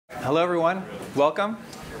Hello, everyone. Welcome.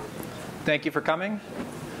 Thank you for coming.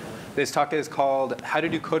 This talk is called How to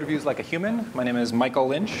Do Code Reviews Like a Human. My name is Michael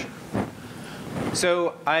Lynch.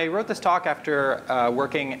 So I wrote this talk after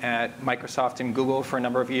working at Microsoft and Google for a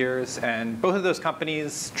number of years. And both of those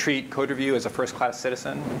companies treat code review as a first-class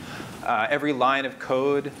citizen. Every line of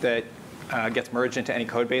code that gets merged into any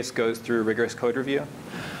code base goes through rigorous code review.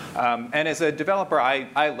 And as a developer,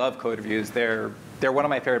 I love code reviews. They're one of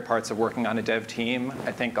my favorite parts of working on a dev team.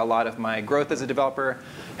 I think a lot of my growth as a developer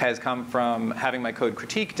has come from having my code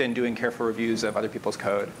critiqued and doing careful reviews of other people's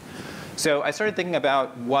code. So I started thinking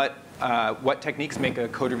about what techniques make a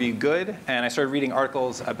code review good, and I started reading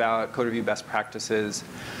articles about code review best practices.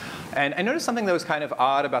 And I noticed something that was kind of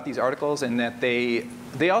odd about these articles in that they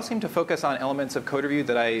all seem to focus on elements of code review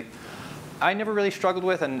that I never really struggled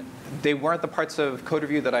with, and they weren't the parts of code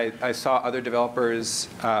review that I saw other developers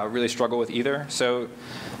really struggle with either. So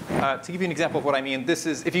to give you an example of what I mean, this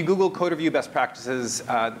is, if you Google code review best practices,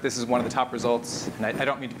 this is one of the top results. And I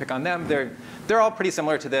don't mean to pick on them. They're all pretty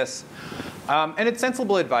similar to this. And it's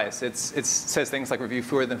sensible advice. It says things like review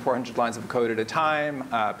fewer than 400 lines of code at a time,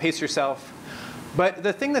 pace yourself. But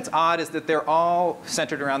the thing that's odd is that they're all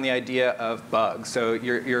centered around the idea of bugs. So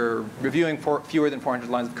you're reviewing fewer than 400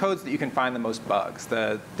 lines of code so that you can find the most bugs.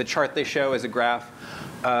 The chart they show is a graph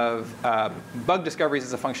of bug discoveries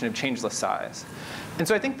as a function of changeless size. And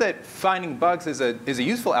so I think that finding bugs is a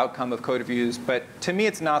useful outcome of code reviews. But to me,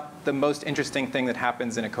 it's not the most interesting thing that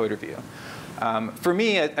happens in a code review. For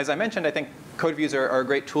me, as I mentioned, I think code reviews are a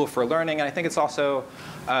great tool for learning. And I think it's also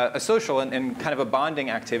a social and kind of a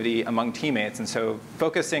bonding activity among teammates. And so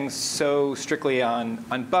focusing so strictly on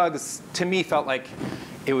bugs, to me, felt like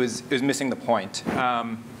it was missing the point.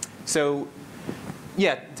 So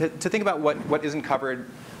yeah, to think about what isn't covered,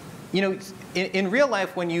 you know, in real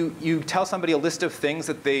life, when you tell somebody a list of things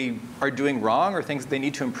that they are doing wrong or things that they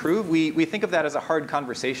need to improve, we think of that as a hard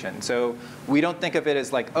conversation. So we don't think of it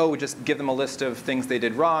as like, oh, we just give them a list of things they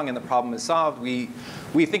did wrong and the problem is solved. We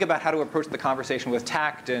think about how to approach the conversation with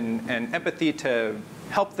tact and empathy to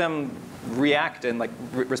help them react and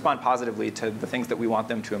respond positively to the things that we want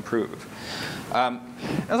them to improve. And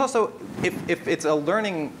also, if it's a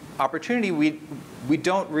learning opportunity, we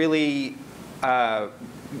don't really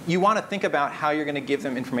you want to think about how you're going to give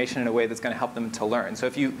them information in a way that's going to help them to learn. So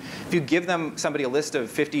if you give somebody a list of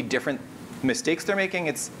 50 different mistakes they're making,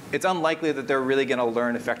 it's unlikely that they're really going to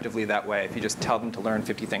learn effectively that way if you just tell them to learn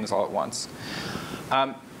 50 things all at once.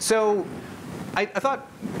 So I thought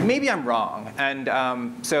maybe I'm wrong, and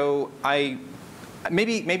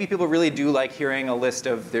maybe people really do like hearing a list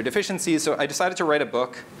of their deficiencies. So I decided to write a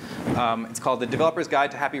book. It's called The Developer's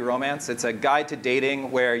Guide to Happy Romance. It's a guide to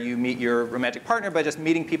dating where you meet your romantic partner by just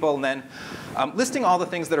meeting people and then listing all the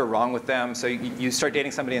things that are wrong with them. So you start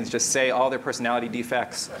dating somebody and just say all their personality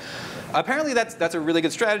defects. Apparently that's a really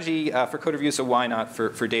good strategy for code review, so why not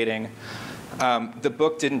for dating? The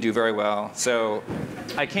book didn't do very well, so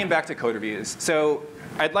I came back to code reviews. So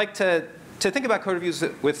I'd like to think about code reviews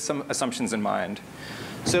with some assumptions in mind.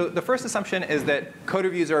 So the first assumption is that code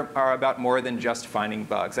reviews are about more than just finding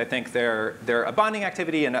bugs. I think they're a bonding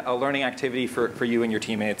activity and a learning activity for you and your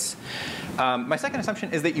teammates. My second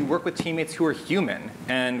assumption is that you work with teammates who are human.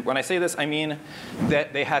 And when I say this, I mean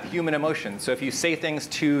that they have human emotions. So if you say things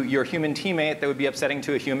to your human teammate that would be upsetting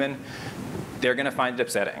to a human, they're going to find it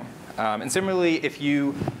upsetting. And similarly, if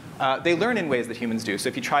they learn in ways that humans do. So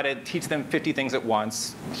if you try to teach them 50 things at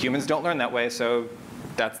once, humans don't learn that way, so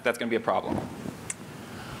that's going to be a problem.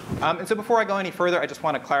 And so before I go any further, I just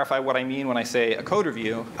want to clarify what I mean when I say a code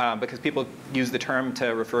review, because people use the term to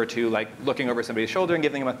refer to looking over somebody's shoulder and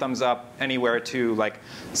giving them a thumbs up, anywhere to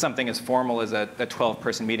something as formal as a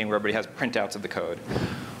 12-person meeting where everybody has printouts of the code.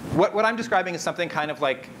 What I'm describing is something kind of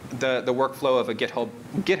like the workflow of a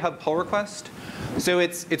GitHub pull request. So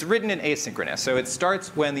it's written in asynchronous. So it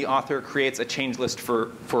starts when the author creates a change list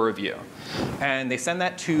for review. And they send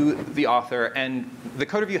that to the author. And the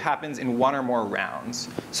code review happens in one or more rounds.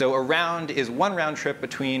 So a round is one round trip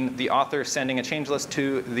between the author sending a change list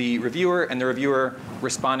to the reviewer and the reviewer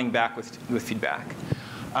responding back with feedback.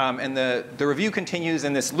 And the review continues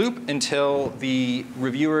in this loop until the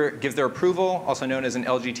reviewer gives their approval, also known as an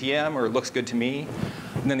LGTM, or looks good to me.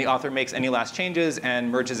 And then the author makes any last changes and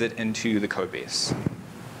merges it into the code base.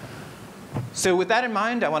 So with that in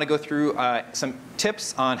mind, I want to go through some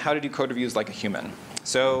tips on how to do code reviews like a human.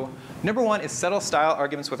 So number one is settle style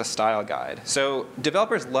arguments with a style guide. So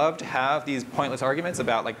developers love to have these pointless arguments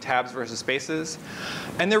about tabs versus spaces.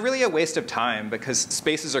 And they're really a waste of time because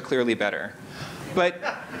spaces are clearly better. But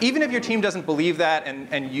even if your team doesn't believe that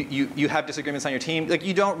and you have disagreements on your team, like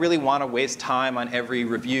you don't really want to waste time on every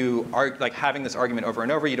review, like having this argument over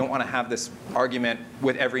and over. You don't want to have this argument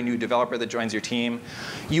with every new developer that joins your team.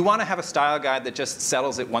 You want to have a style guide that just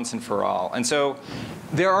settles it once and for all. And so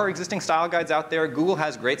there are existing style guides out there. Google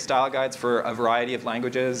has great style guides for a variety of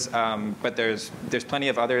languages, but there's plenty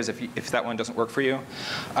of others if that one doesn't work for you.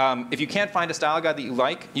 If you can't find a style guide that you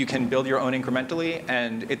like, you can build your own incrementally,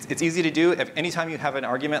 and it's easy to do. Anytime you have an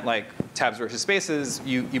argument like tabs versus spaces,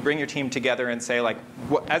 you bring your team together and say, like,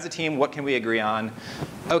 as a team, what can we agree on?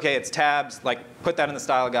 OK, it's tabs. Like, put that in the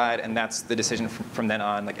style guide, and that's the decision from then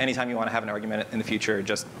on. Like, anytime you want to have an argument in the future,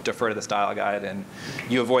 just defer to the style guide, and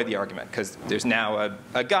you avoid the argument, because there's now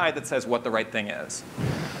a guide that says what the right thing is.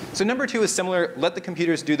 So number 2 is similar. Let the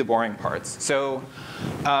computers do the boring parts. So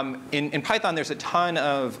in Python, there's a ton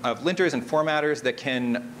of linters and formatters that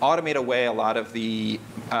can automate away a lot of the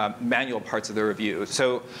manual parts of the review.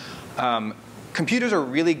 So computers are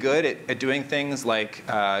really good at doing things like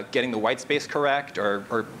getting the white space correct,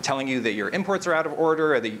 or telling you that your imports are out of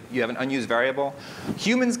order, or that you have an unused variable.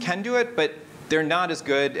 Humans can do it, but they're not as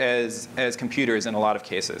good as computers in a lot of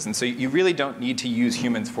cases. And so you really don't need to use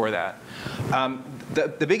humans for that.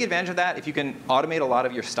 The big advantage of that, if you can automate a lot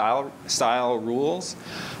of your style rules,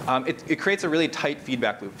 it creates a really tight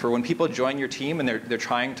feedback loop for when people join your team and they're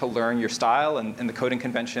trying to learn your style and the coding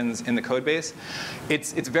conventions in the code base.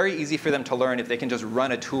 It's very easy for them to learn if they can just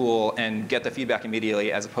run a tool and get the feedback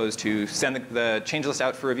immediately, as opposed to send the change list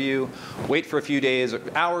out for review, wait for a few days, or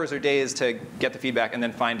hours or days to get the feedback, and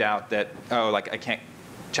then find out that, oh, like I can't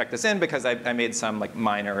check this in because I made some like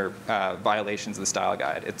minor violations of the style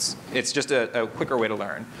guide. It's just a quicker way to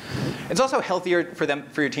learn. It's also healthier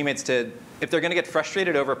for your teammates to, if they're going to get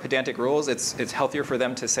frustrated over pedantic rules, it's healthier for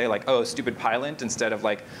them to say like, oh, stupid Pylint, instead of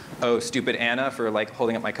like, oh, stupid Anna for like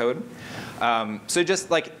holding up my code. So just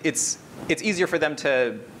like it's easier for them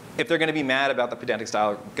to, if they're going to be mad about the pedantic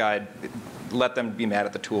style guide, let them be mad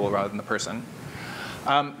at the tool rather than the person.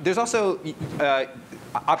 There's also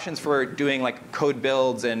options for doing like code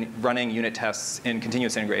builds and running unit tests in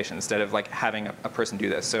continuous integration instead of like having a person do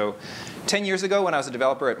this. So 10 years ago, when I was a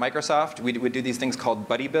developer at Microsoft, we would do these things called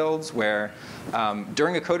buddy builds, where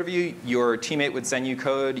during a code review, your teammate would send you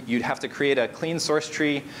code. You'd have to create a clean source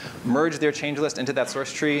tree, merge their change list into that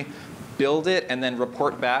source tree, build it, and then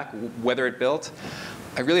report back whether it built.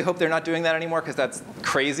 I really hope they're not doing that anymore, because that's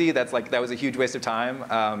crazy. That was a huge waste of time.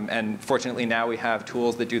 And fortunately, now we have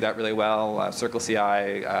tools that do that really well: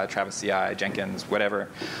 CircleCI, Travis CI, Jenkins, whatever.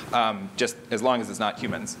 Just as long as it's not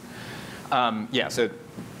humans. Yeah, so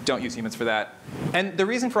don't use humans for that. And the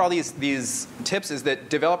reason for all these tips is that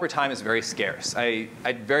developer time is very scarce. I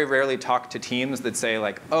very rarely talk to teams that say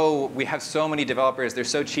like, oh, we have so many developers, they're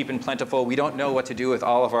so cheap and plentiful, we don't know what to do with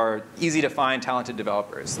all of our easy to find talented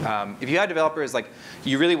developers. If you have developers, like,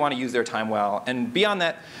 you really want to use their time well. And beyond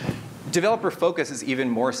that, developer focus is even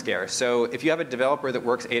more scarce. So if you have a developer that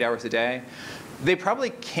works 8 hours a day, they probably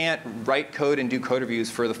can't write code and do code reviews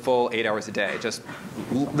for the full 8 hours a day. Just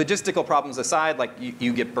logistical problems aside, like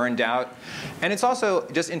you get burned out. And it's also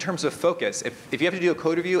just in terms of focus. If you have to do a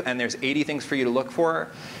code review and there's 80 things for you to look for,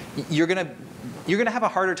 you're going to have a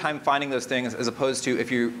harder time finding those things, as opposed to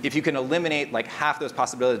if you can eliminate like half those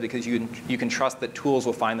possibilities because you can trust that tools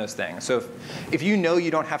will find those things. So if you know you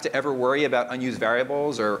don't have to ever worry about unused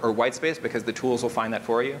variables or white space because the tools will find that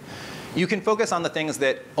for you, you can focus on the things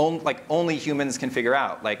that only humans can figure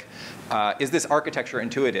out. Like, is this architecture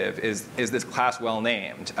intuitive? Is this class well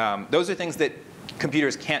named? Those are things that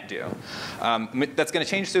computers can't do. That's going to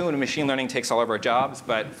change soon when machine learning takes all of our jobs.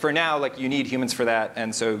 But for now, like, you need humans for that.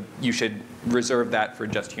 And so you should reserve that for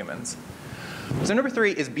just humans. So number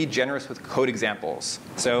 3 is be generous with code examples.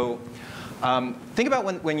 So think about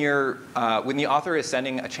when the author is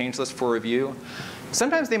sending a change list for review.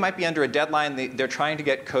 Sometimes they might be under a deadline. They're trying to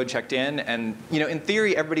get code checked in. And in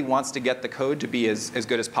theory, everybody wants to get the code to be as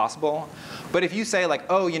good as possible. But if you say, like,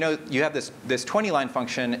 oh, you have this 20-line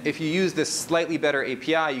function. If you use this slightly better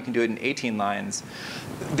API, you can do it in 18 lines.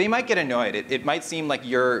 They might get annoyed. It might seem like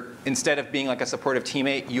instead of being like a supportive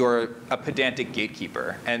teammate, you're a pedantic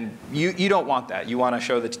gatekeeper. And you don't want that. You want to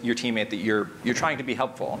show your teammate that you're trying to be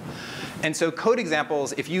helpful. And so code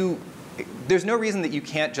examples, there's no reason that you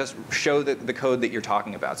can't just show the code that you're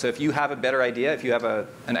talking about. So if you have a better idea, if you have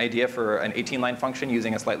an idea for an 18-line function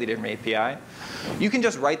using a slightly different API, you can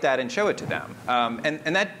just write that and show it to them.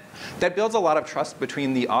 And that builds a lot of trust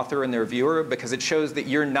between the author and the reviewer, because it shows that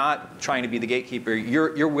you're not trying to be the gatekeeper.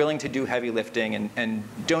 You're willing to do heavy lifting and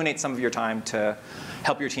donate some of your time to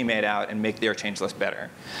help your teammate out and make their change list better.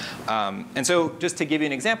 And so just to give you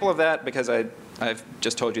an example of that, because I've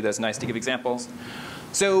just told you that it's nice to give examples.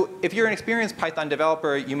 So if you're an experienced Python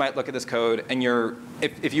developer, you might look at this code, and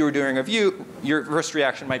if you were doing a review, your first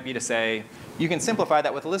reaction might be to say, you can simplify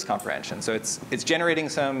that with a list comprehension. So it's generating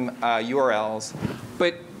some URLs.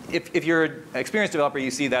 But if you're an experienced developer,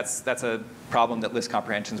 you see that's a problem that list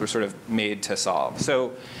comprehensions were sort of made to solve.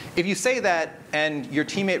 So if you say that and your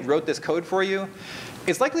teammate wrote this code for you,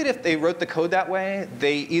 it's likely that if they wrote the code that way,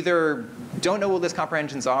 they either don't know what list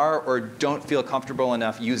comprehensions are or don't feel comfortable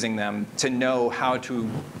enough using them to know how to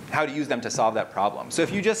use them to solve that problem. So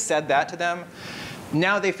if you just said that to them,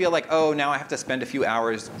 now they feel like, oh, now I have to spend a few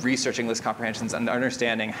hours researching list comprehensions and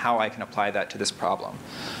understanding how I can apply that to this problem.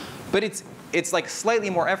 But it's like slightly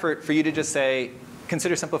more effort for you to just say,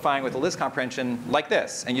 consider simplifying with a list comprehension like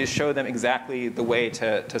this. And you just show them exactly the way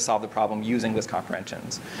to solve the problem using list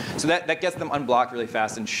comprehensions. So that gets them unblocked really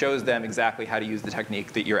fast and shows them exactly how to use the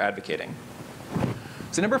technique that you're advocating.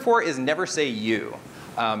 So number 4 is never say you.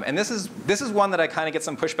 And this is one that I kind of get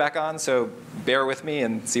some pushback on. So bear with me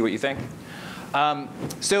and see what you think.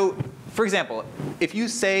 So for example, if you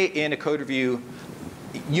say in a code review,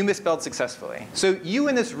 you misspelled successfully. So you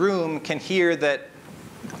in this room can hear that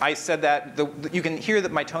I said that. You can hear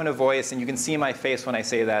that my tone of voice, and you can see my face when I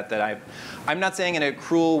say that I'm not saying in a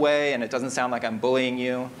cruel way, and it doesn't sound like I'm bullying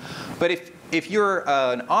you. But if you're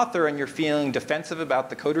an author and you're feeling defensive about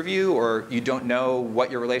the code review, or you don't know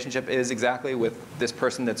what your relationship is exactly with this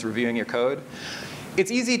person that's reviewing your code,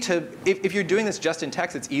 it's easy to, if you're doing this just in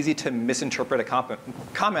text, it's easy to misinterpret a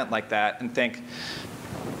comment like that and think,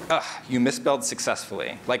 ugh, you misspelled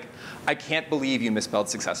successfully. Like, I can't believe you misspelled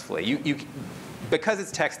successfully. Because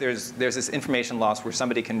it's text, there's this information loss where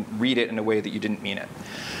somebody can read it in a way that you didn't mean it.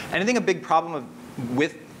 And I think a big problem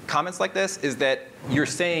with comments like this is that you're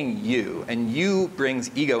saying you, and you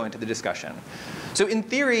brings ego into the discussion. So in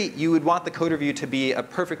theory, you would want the code review to be a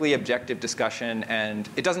perfectly objective discussion, and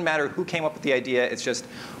it doesn't matter who came up with the idea. It's just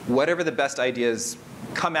whatever the best ideas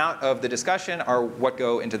come out of the discussion are what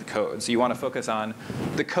go into the code. So you want to focus on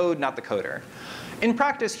the code, not the coder. In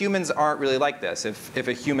practice, humans aren't really like this. If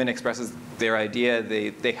a human expresses their idea,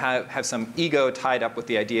 they have some ego tied up with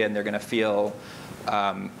the idea, and they're going to feel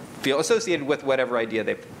associated with whatever idea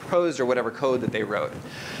they proposed or whatever code that they wrote.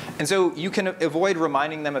 And so you can avoid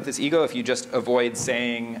reminding them of this ego if you just avoid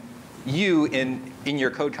saying you in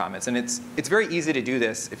your code comments. And it's very easy to do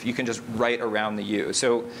this if you can just write around the you.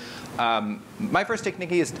 So my first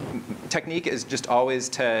technique is just always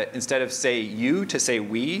to, instead of say you, to say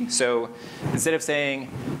we. So instead of saying,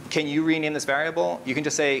 can you rename this variable, you can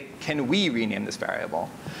just say, can we rename this variable?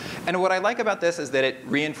 And what I like about this is that it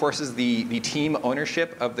reinforces the team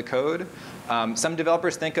ownership of the code. Some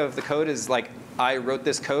developers think of the code as like, I wrote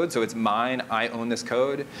this code, so it's mine, I own this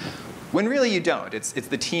code. When really you don't. It's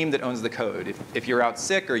the team that owns the code. If you're out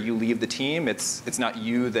sick or you leave the team, it's not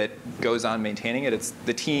you that goes on maintaining it. It's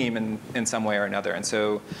the team in some way or another. And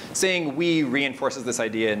so saying we reinforces this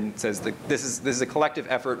idea and says that this is a collective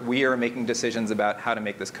effort. We are making decisions about how to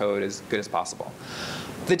make this code as good as possible.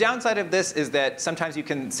 The downside of this is that sometimes you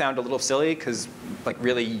can sound a little silly because like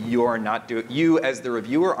really you as the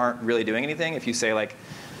reviewer aren't really doing anything. If you say like,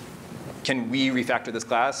 can we refactor this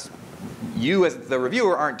class? You as the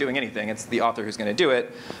reviewer aren't doing anything. It's the author who's going to do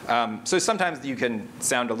it. So sometimes you can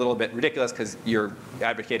sound a little bit ridiculous because you're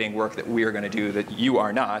advocating work that we are going to do that you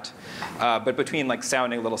are not. But between like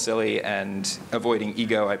sounding a little silly and avoiding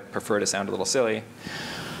ego, I prefer to sound a little silly.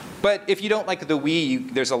 But if you don't like the we,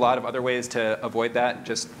 there's a lot of other ways to avoid that.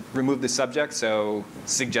 Just remove the subject. So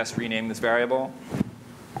suggest rename this variable.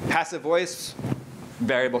 Passive voice,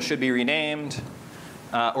 variable should be renamed.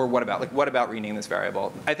 Or what about renaming this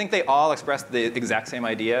variable? I think they all express the exact same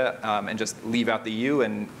idea and just leave out the you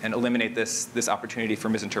and eliminate this opportunity for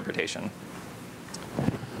misinterpretation.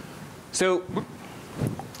 So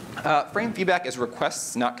frame feedback is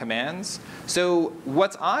requests, not commands. So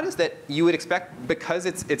what's odd is that you would expect, because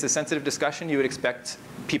it's a sensitive discussion, you would expect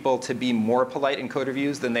people to be more polite in code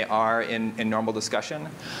reviews than they are in normal discussion.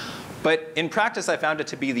 But in practice, I found it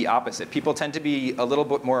to be the opposite. People tend to be a little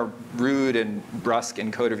bit more rude and brusque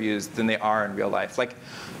in code reviews than they are in real life. Like,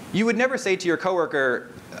 you would never say to your coworker,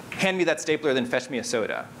 hand me that stapler, then fetch me a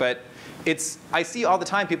soda. But I see all the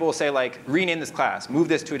time people will say, like, rename this class, move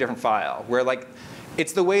this to a different file, where like,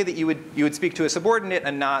 it's the way that you would speak to a subordinate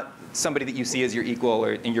and not somebody that you see as your equal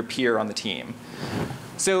or your peer on the team.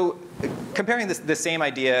 So comparing the same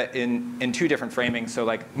idea in two different framings, so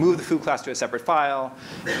like move the food class to a separate file,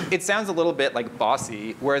 it sounds a little bit like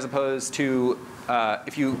bossy, whereas opposed to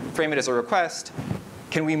if you frame it as a request,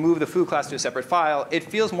 can we move the foo class to a separate file, it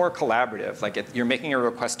feels more collaborative. Like you're making a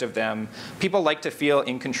request of them. People like to feel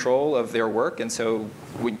in control of their work, and so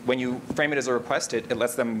when you frame it as a request, it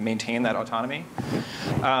lets them maintain that autonomy.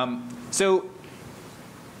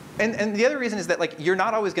 And the other reason is that like you're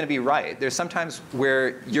not always going to be right. There's sometimes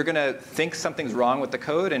where you're going to think something's wrong with the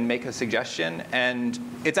code and make a suggestion, and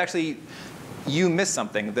it's actually you miss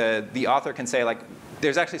something. The author can say like,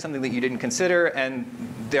 there's actually something that you didn't consider, and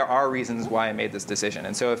there are reasons why I made this decision.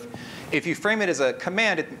 And so if you frame it as a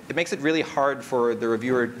command, it makes it really hard for the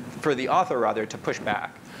reviewer, for the author rather, to push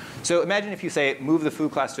back. So imagine if you say move the foo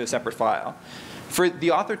class to a separate file. For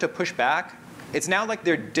the author to push back, it's now like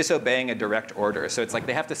they're disobeying a direct order. So it's like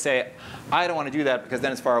they have to say, I don't want to do that because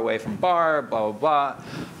then it's far away from bar, blah, blah,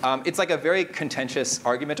 blah. It's like a very contentious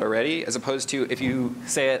argument already, as opposed to if you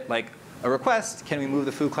say it like a request, can we move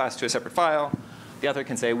the foo class to a separate file? The author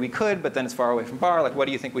can say, we could, but then it's far away from bar. Like, what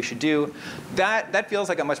do you think we should do? That feels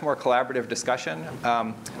like a much more collaborative discussion.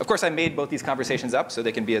 Of course, I made both these conversations up so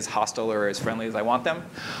they can be as hostile or as friendly as I want them.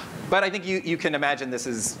 But I think you can imagine this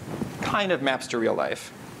is kind of maps to real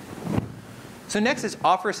life. So next is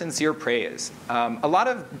offer sincere praise. A lot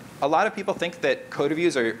of people think that code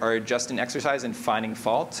reviews are just an exercise in finding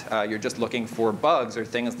fault. You're just looking for bugs or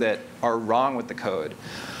things that are wrong with the code.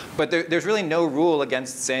 But there's really no rule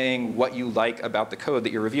against saying what you like about the code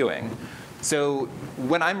that you're reviewing. So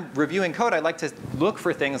when I'm reviewing code, I like to look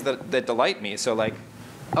for things that delight me. So like,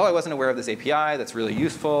 oh, I wasn't aware of this API. That's really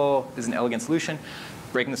useful. This is an elegant solution.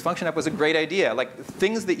 Breaking this function up was a great idea. Like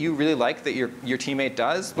things that you really like that your teammate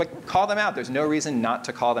does, like call them out. There's no reason not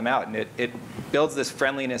to call them out. And it builds this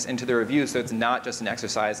friendliness into the review so it's not just an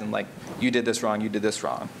exercise in like, you did this wrong, you did this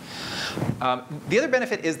wrong. The other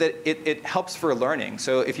benefit is that it helps for learning.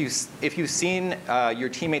 So if you've seen your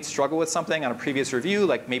teammates struggle with something on a previous review,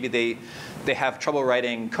 like maybe they have trouble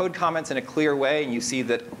writing code comments in a clear way, and you see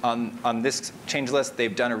that on this change list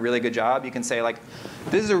they've done a really good job, you can say like,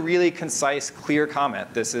 this is a really concise, clear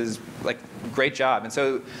comment. This is like great job. And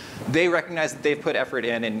so they recognize that they've put effort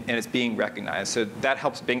in, and it's being recognized. So that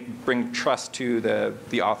helps bring trust to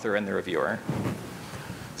the author and the reviewer.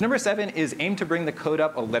 So number 7 is aim to bring the code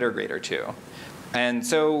up a letter grade or 2. And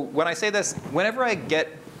so when I say this, whenever I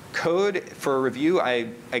get code for a review, I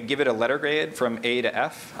give it a letter grade from A to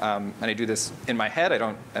F. And I do this in my head. I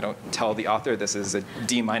don't tell the author this is a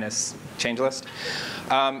D- change list.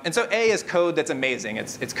 And so A is code that's amazing.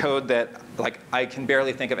 It's code that like I can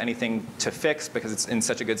barely think of anything to fix because it's in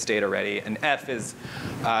such a good state already. And F is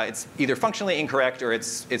it's either functionally incorrect or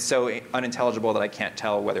it's so unintelligible that I can't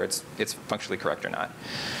tell whether it's functionally correct or not.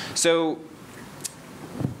 So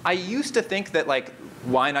I used to think that like,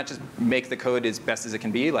 why not just make the code as best as it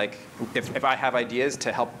can be? Like, if I have ideas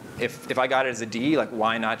to help, if I got it as a D, like,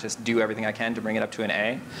 why not just do everything I can to bring it up to an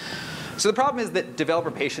A? So the problem is that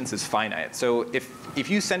developer patience is finite. So if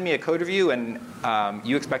you send me a code review and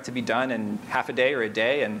you expect to be done in half a day or a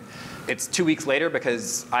day, and it's 2 weeks later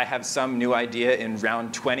because I have some new idea in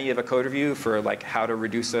round 20 of a code review for like how to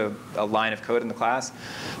reduce a line of code in the class,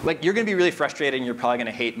 like you're going to be really frustrated and you're probably going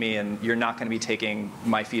to hate me and you're not going to be taking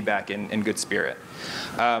my feedback in good spirit.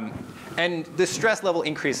 And the stress level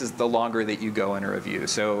increases the longer that you go in a review.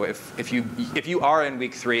 So if you are in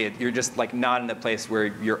week 3, you're just like not in a place where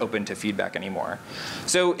you're open to feedback anymore.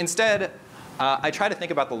 So instead, I try to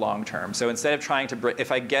think about the long term. So instead of trying to,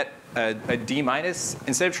 if I get a D-,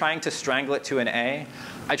 instead of trying to strangle it to an A,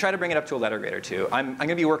 I try to bring it up to a letter grade or 2. I'm going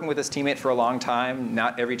to be working with this teammate for a long time.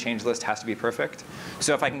 Not every change list has to be perfect.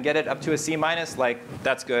 So if I can get it up to a C-, like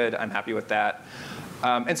that's good. I'm happy with that.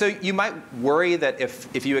 And so you might worry that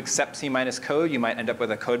if you accept C- code, you might end up with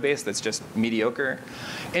a code base that's just mediocre.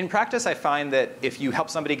 In practice, I find that if you help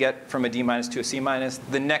somebody get from a D- to a C-,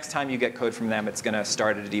 the next time you get code from them, it's going to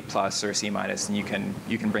start at a D+ or a C-, and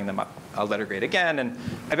you can bring them up a letter grade again, and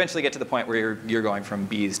eventually get to the point where you're going from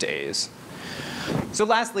Bs to As. So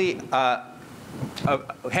lastly,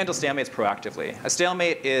 handle stalemates proactively. A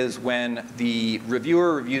stalemate is when the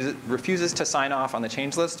reviewer refuses to sign off on the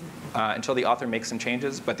change list until the author makes some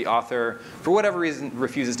changes, but the author, for whatever reason,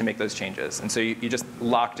 refuses to make those changes. And so you're just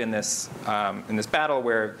locked in this battle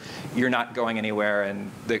where you're not going anywhere and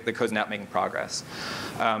the code's not making progress.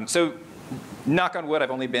 So knock on wood,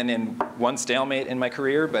 I've only been in one stalemate in my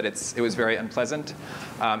career, but it was very unpleasant.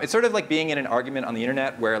 It's sort of like being in an argument on the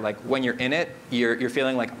internet where like when you're in it, you're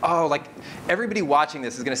feeling like, oh, like everybody watching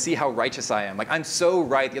this is going to see how righteous I am. Like I'm so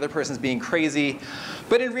right, the other person's being crazy.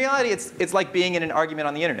 But in reality, it's like being in an argument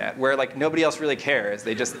on the internet where like nobody else really cares.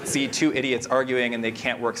 They just see 2 idiots arguing and they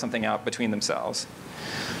can't work something out between themselves.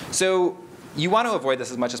 So you want to avoid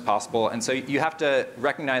this as much as possible, and so you have to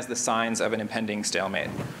recognize the signs of an impending stalemate.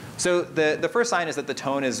 So the first sign is that the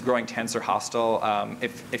tone is growing tense or hostile.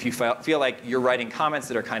 If you feel like you're writing comments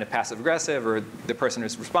that are kind of passive-aggressive, or the person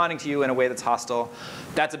is responding to you in a way that's hostile,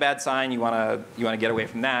 that's a bad sign. You want to get away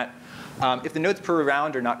from that. If the notes per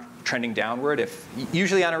round are not trending downward,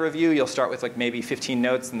 usually on a review you'll start with like maybe 15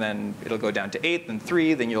 notes, and then it'll go down to 8, then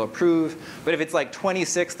 3, then you'll approve. But if it's like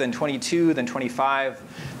 26, then 22, then 25,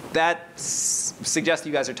 that suggests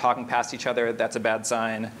you guys are talking past each other. That's a bad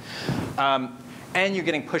sign. And you're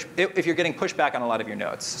getting if you're getting pushback on a lot of your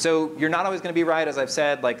notes. So you're not always going to be right, as I've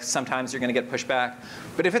said. Like sometimes you're going to get pushback.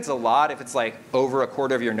 But if it's a lot, if it's like over a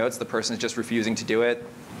quarter of your notes, the person's just refusing to do it,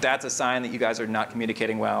 that's a sign that you guys are not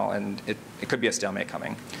communicating well, and it could be a stalemate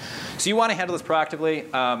coming. So you want to handle this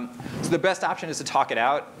proactively. So the best option is to talk it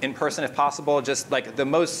out in person if possible. Just like the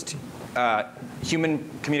most human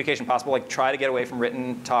communication possible. Like try to get away from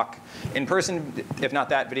written talk in person. If not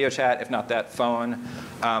that, video chat. If not that, phone.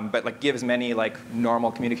 But like give as many like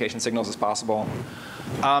normal communication signals as possible.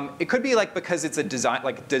 It could be like because it's a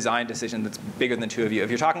design decision that's bigger than the two of you. If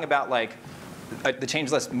you're talking about like the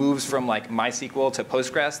change list moves from like MySQL to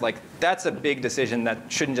Postgres, like that's a big decision that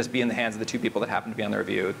shouldn't just be in the hands of the two people that happen to be on the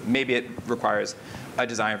review. Maybe it requires a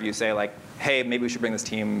design review, say like, hey, maybe we should bring this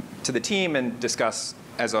team to the team and discuss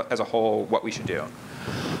as a whole what we should do.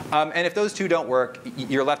 And if those two don't work,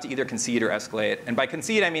 you're left to either concede or escalate. And by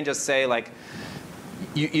concede, I mean just say like,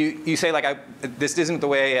 you say like, this isn't the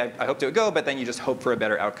way I hoped it would go, but then you just hope for a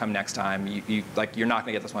better outcome next time. You're not going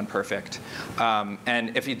to get this one perfect.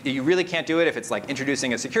 And if you really can't do it, if it's like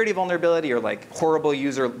introducing a security vulnerability or like horrible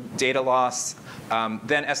user data loss,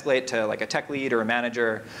 then escalate to like a tech lead or a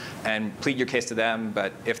manager and plead your case to them.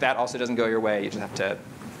 But if that also doesn't go your way, you just have to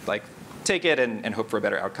like take it and hope for a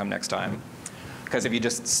better outcome next time. Because if you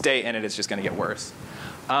just stay in it, it's just going to get worse.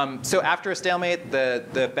 So after a stalemate,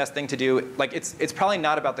 the best thing to do, like it's probably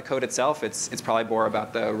not about the code itself. It's probably more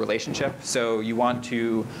about the relationship. So you want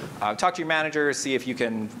to talk to your manager, see if you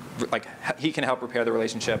can, like he can help repair the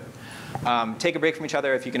relationship. Take a break from each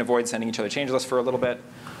other if you can avoid sending each other change lists for a little bit.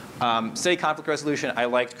 Study conflict resolution. I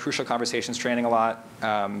liked crucial conversations training a lot.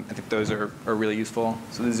 I think those are really useful.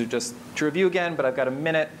 So these are just to review again, but I've got a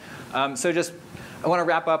minute. I want to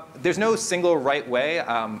wrap up. There's no single right way.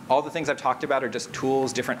 All the things I've talked about are just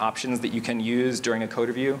tools, different options that you can use during a code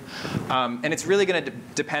review. And it's really going to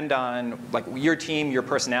depend on like your team, your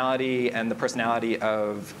personality, and the personality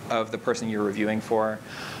of the person you're reviewing for.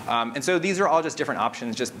 And so these are all just different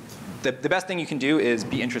options. Just the best thing you can do is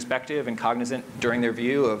be introspective and cognizant during the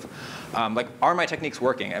review of, like, are my techniques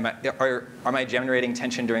working? Am I generating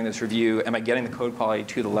tension during this review? Am I getting the code quality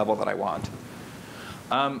to the level that I want?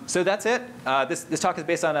 So that's it. This talk is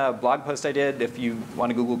based on a blog post I did. If you want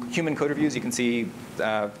to Google human code reviews, you can see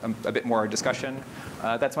a bit more discussion.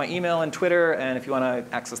 That's my email and Twitter. And if you want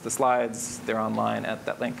to access the slides, they're online at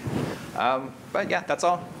that link. But yeah, that's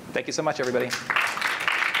all. Thank you so much, everybody.